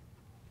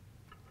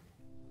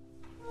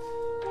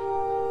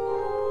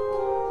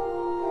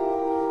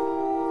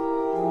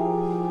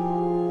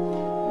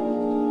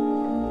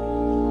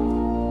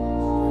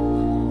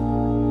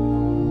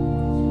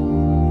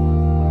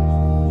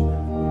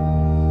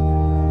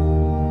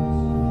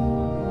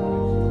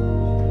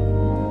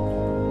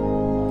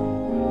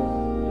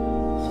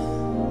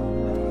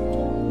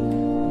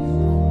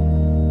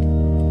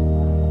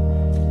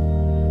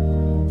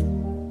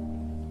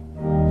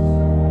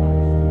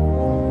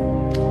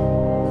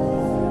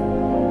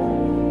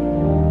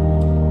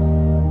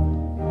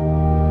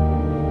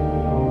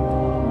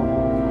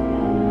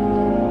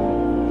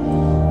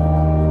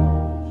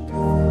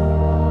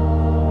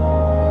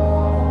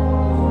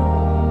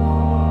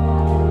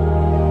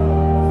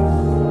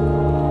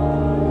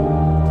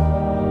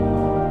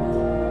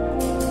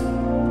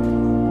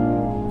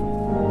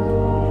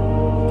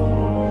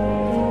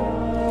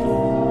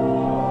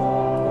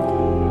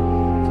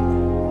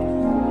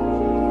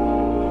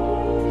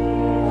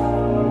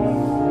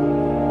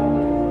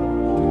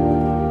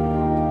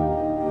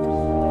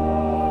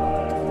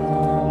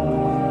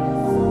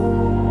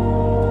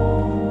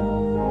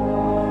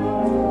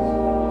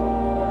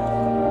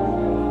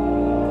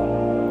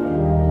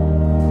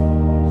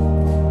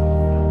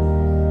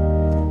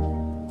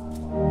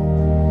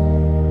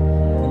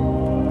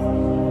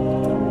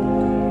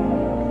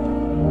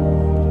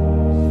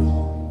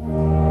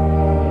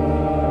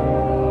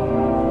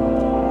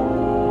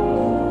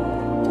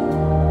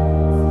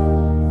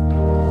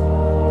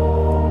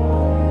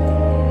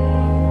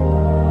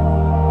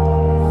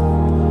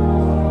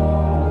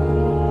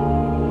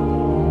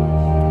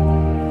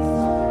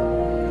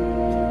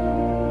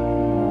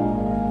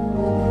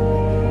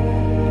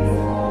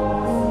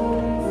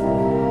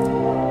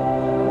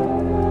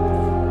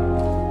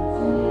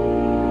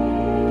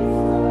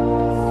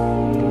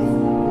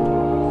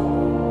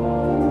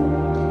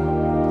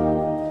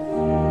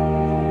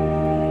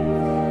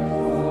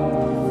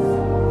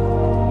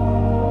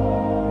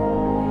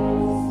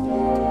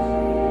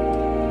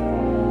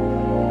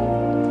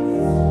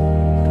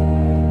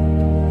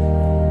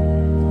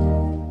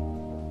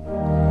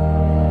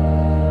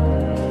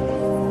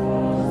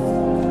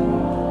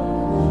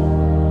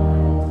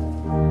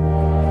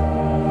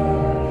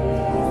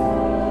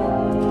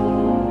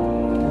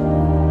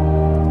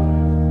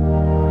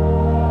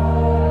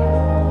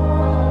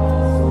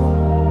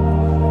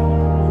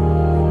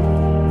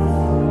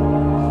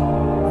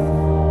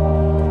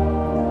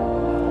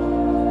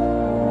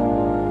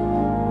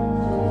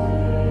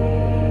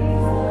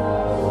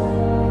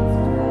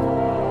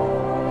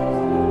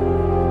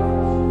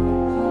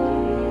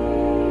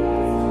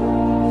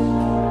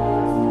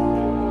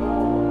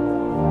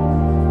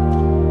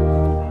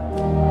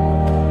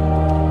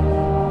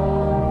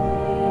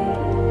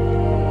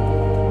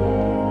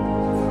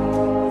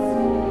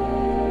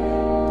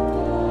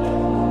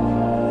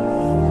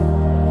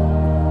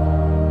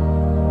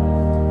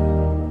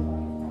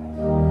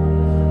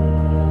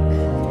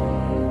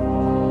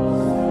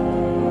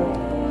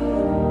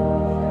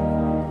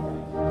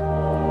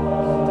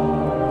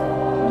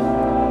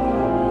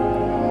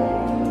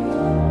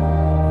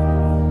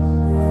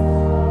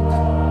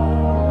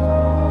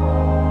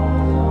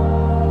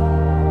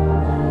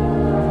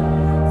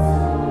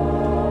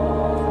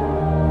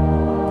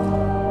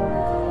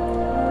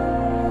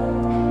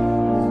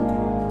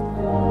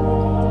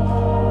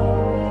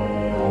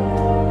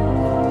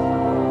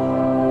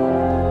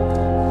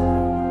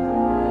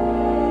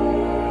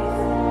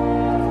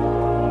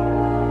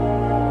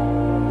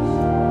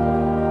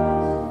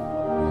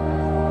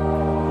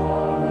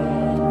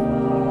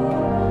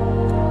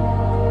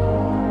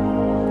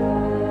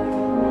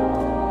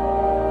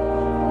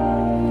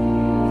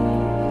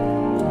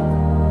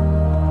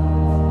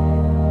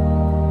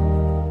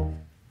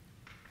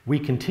 We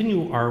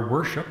continue our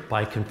worship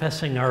by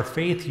confessing our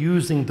faith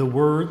using the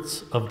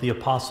words of the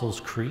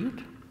Apostles'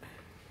 Creed.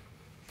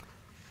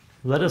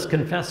 Let us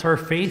confess our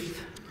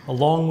faith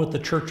along with the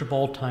Church of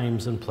all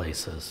times and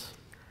places.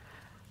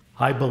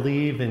 I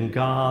believe in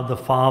God, the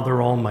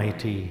Father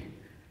Almighty,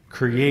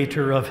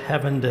 creator of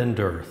heaven and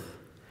earth.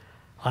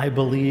 I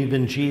believe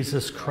in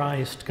Jesus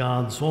Christ,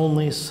 God's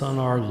only Son,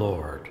 our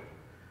Lord,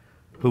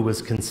 who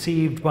was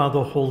conceived by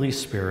the Holy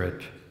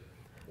Spirit,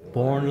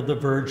 born of the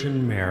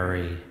Virgin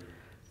Mary,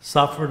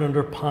 suffered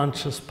under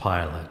Pontius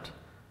Pilate,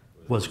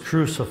 was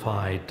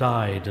crucified,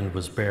 died, and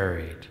was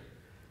buried.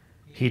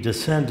 He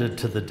descended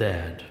to the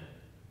dead.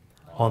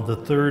 On the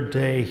third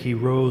day he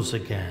rose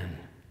again.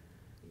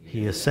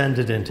 He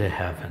ascended into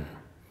heaven.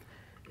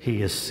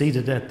 He is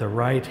seated at the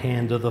right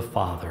hand of the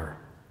Father,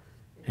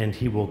 and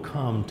he will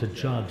come to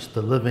judge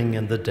the living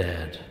and the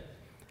dead.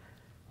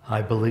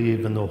 I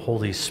believe in the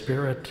Holy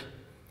Spirit,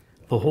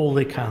 the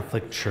Holy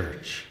Catholic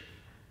Church,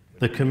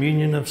 the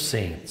communion of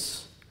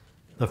saints,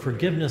 the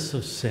forgiveness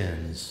of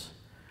sins,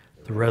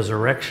 the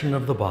resurrection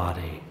of the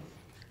body,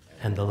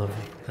 and the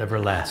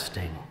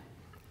everlasting.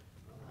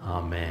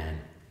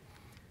 Amen.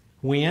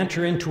 We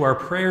enter into our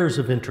prayers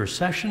of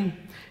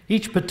intercession.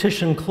 Each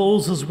petition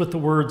closes with the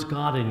words,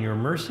 God in your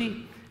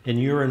mercy, and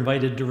you're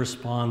invited to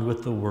respond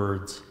with the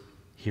words,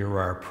 hear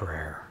our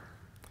prayer.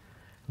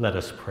 Let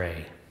us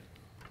pray.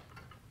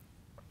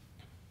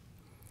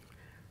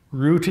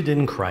 Rooted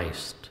in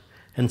Christ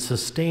and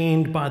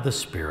sustained by the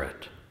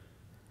Spirit,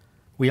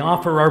 we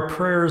offer our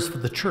prayers for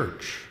the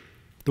church,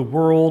 the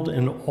world,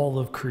 and all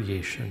of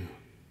creation.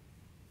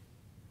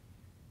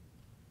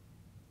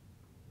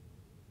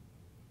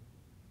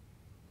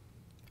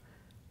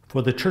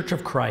 For the Church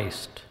of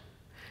Christ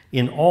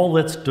in all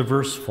its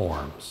diverse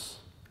forms,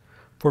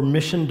 for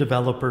mission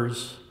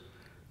developers,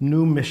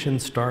 new mission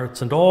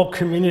starts, and all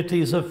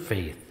communities of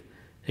faith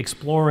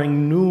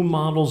exploring new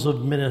models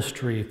of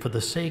ministry for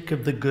the sake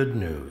of the good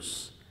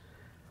news,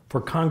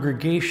 for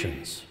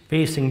congregations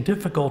facing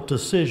difficult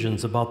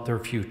decisions about their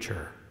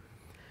future.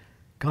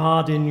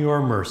 God, in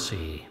your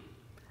mercy,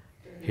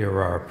 hear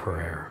our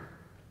prayer.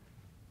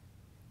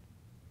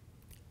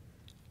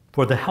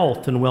 For the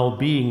health and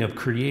well-being of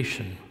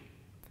creation,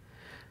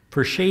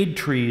 for shade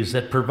trees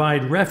that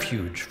provide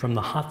refuge from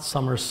the hot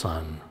summer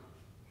sun,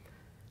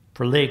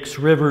 for lakes,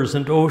 rivers,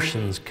 and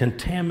oceans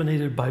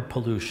contaminated by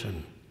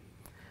pollution,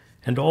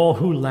 and all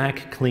who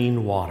lack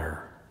clean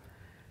water.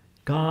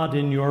 God,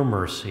 in your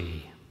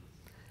mercy,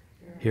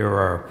 hear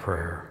our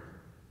prayer.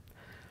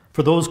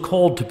 For those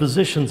called to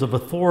positions of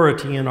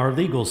authority in our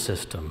legal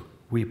system,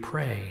 we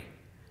pray.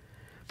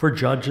 For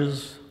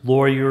judges,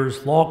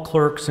 lawyers, law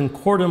clerks, and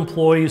court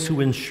employees who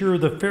ensure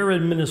the fair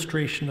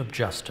administration of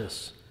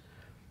justice.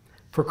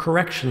 For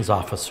corrections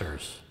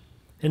officers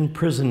and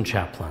prison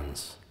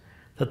chaplains,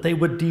 that they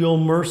would deal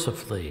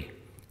mercifully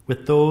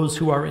with those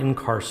who are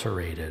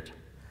incarcerated.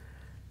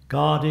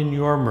 God, in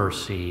your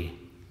mercy,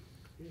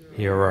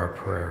 hear our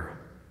prayer.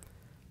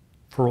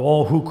 For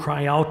all who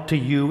cry out to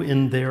you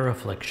in their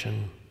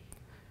affliction,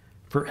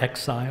 for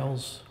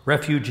exiles,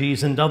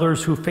 refugees, and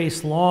others who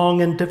face long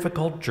and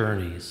difficult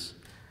journeys,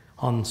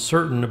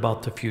 uncertain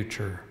about the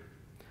future,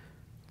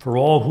 for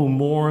all who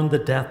mourn the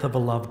death of a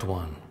loved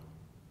one,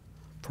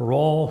 for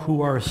all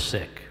who are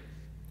sick,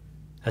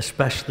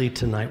 especially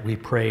tonight we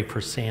pray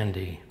for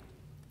Sandy.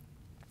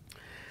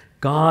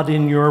 God,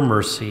 in your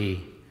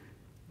mercy,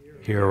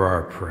 hear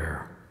our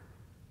prayer.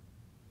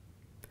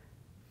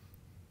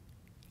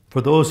 For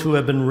those who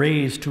have been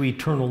raised to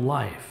eternal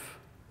life,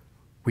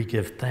 we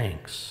give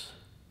thanks.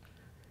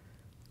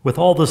 With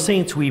all the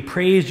saints, we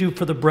praise you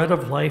for the bread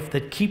of life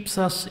that keeps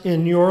us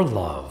in your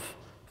love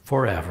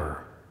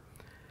forever.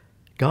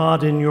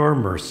 God, in your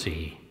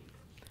mercy,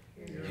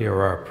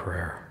 hear our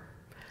prayer.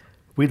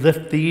 We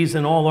lift these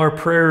and all our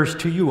prayers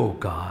to you, O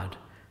God,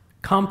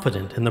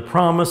 confident in the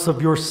promise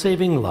of your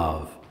saving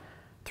love,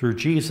 through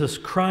Jesus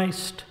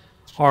Christ,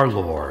 our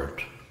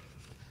Lord.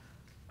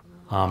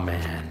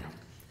 Amen.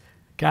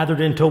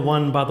 Gathered into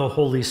one by the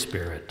Holy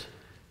Spirit,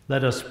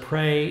 let us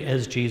pray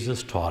as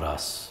Jesus taught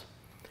us.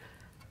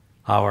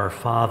 Our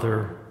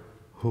Father,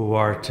 who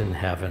art in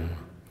heaven,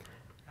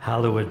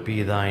 hallowed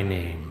be thy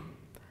name.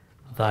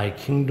 Thy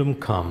kingdom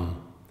come,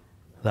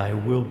 thy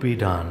will be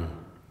done,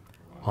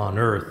 on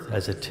earth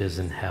as it is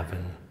in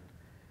heaven.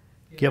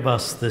 Give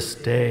us this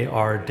day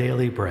our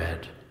daily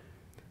bread,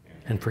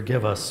 and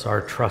forgive us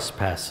our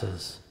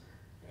trespasses,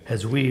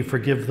 as we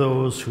forgive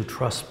those who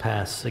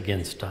trespass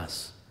against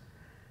us.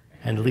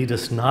 And lead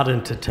us not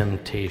into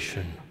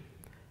temptation,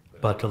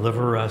 but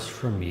deliver us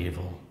from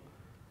evil.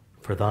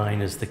 For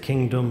thine is the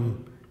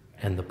kingdom,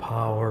 and the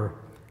power,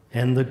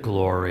 and the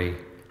glory,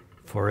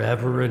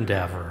 forever and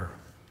ever.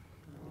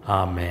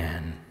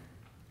 Amen.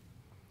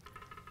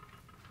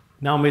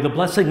 Now may the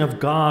blessing of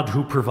God,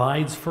 who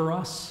provides for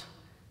us,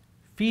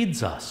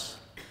 feeds us,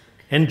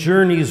 and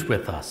journeys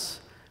with us,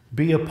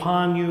 be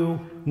upon you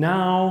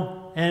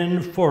now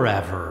and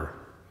forever.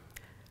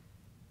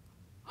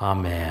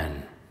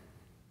 Amen.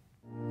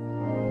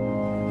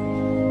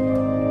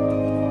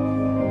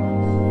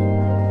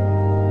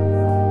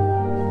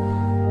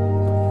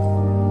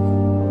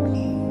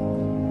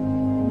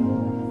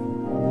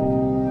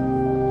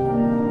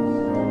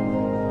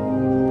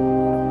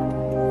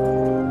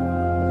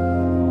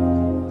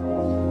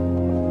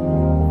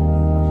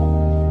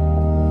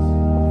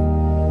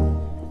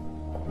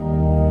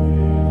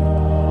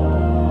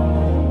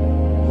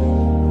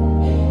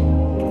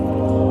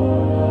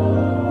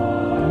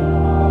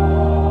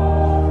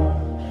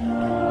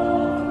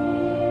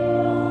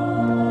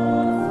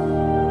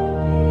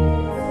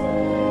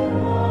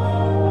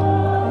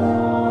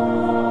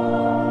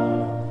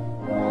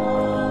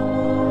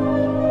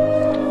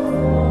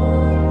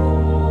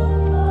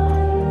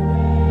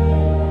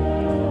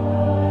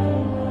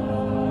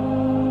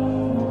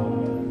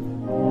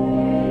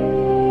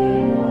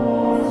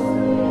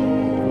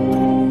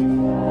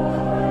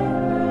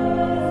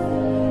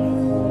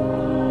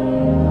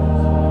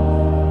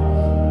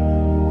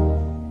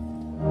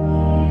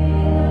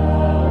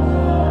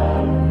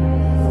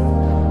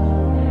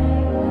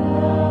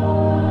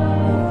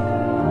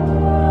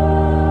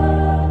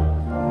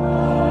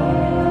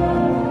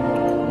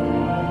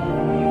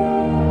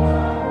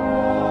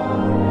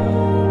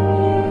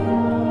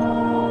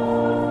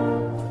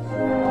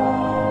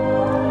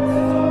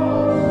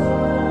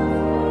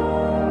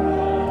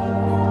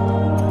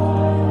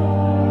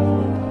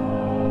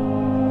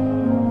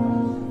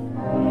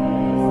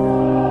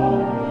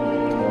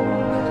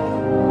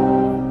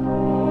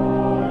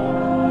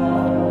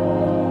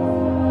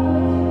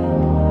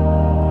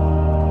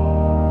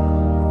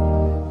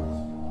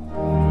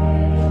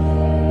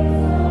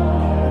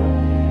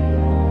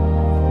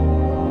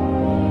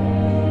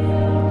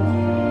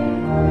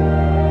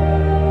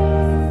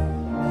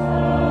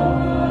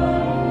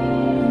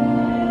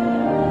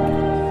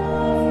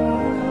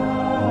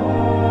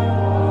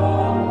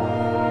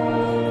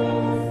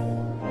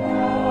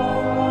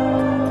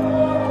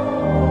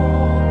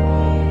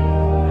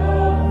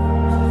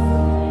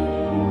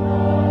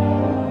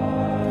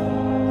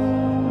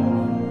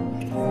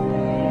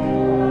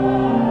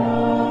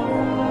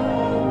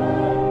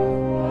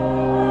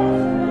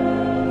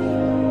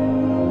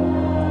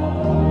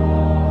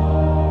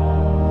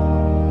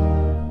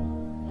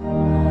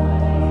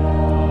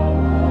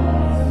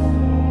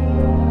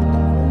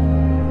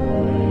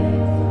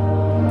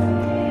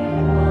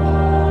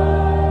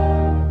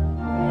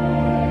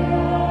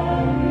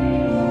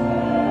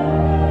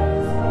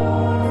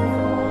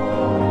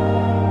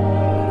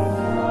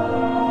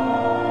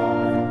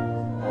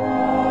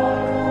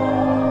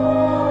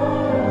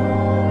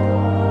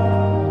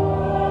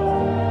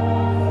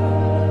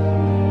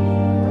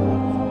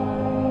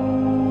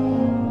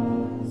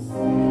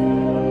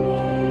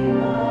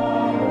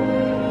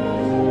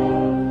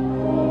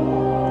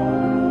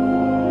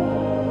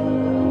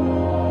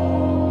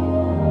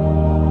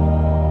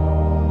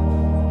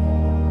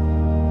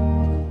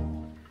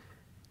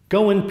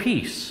 Go in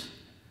peace.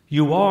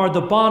 You are the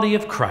body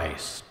of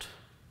Christ.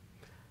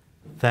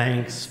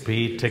 Thanks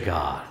be to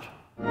God.